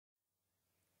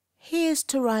Here's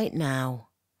to Right Now,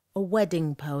 a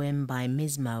wedding poem by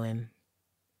Ms Moem.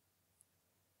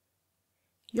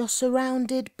 You're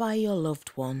surrounded by your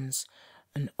loved ones,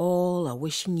 and all are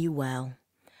wishing you well,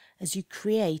 as you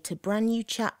create a brand new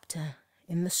chapter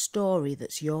in the story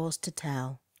that's yours to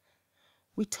tell.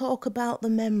 We talk about the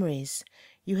memories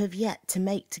you have yet to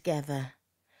make together,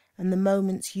 and the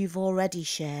moments you've already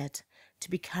shared to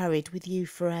be carried with you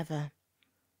forever.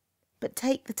 But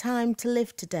take the time to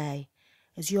live today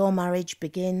as your marriage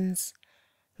begins.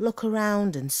 Look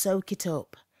around and soak it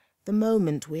up, the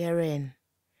moment we are in.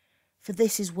 For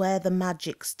this is where the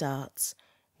magic starts,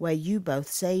 where you both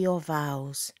say your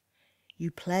vows.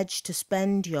 You pledge to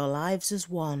spend your lives as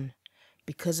one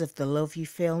because of the love you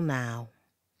feel now.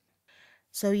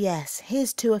 So yes,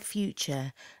 here's to a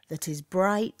future that is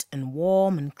bright and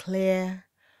warm and clear.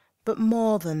 But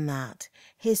more than that,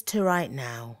 here's to right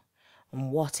now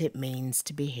and what it means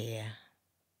to be here.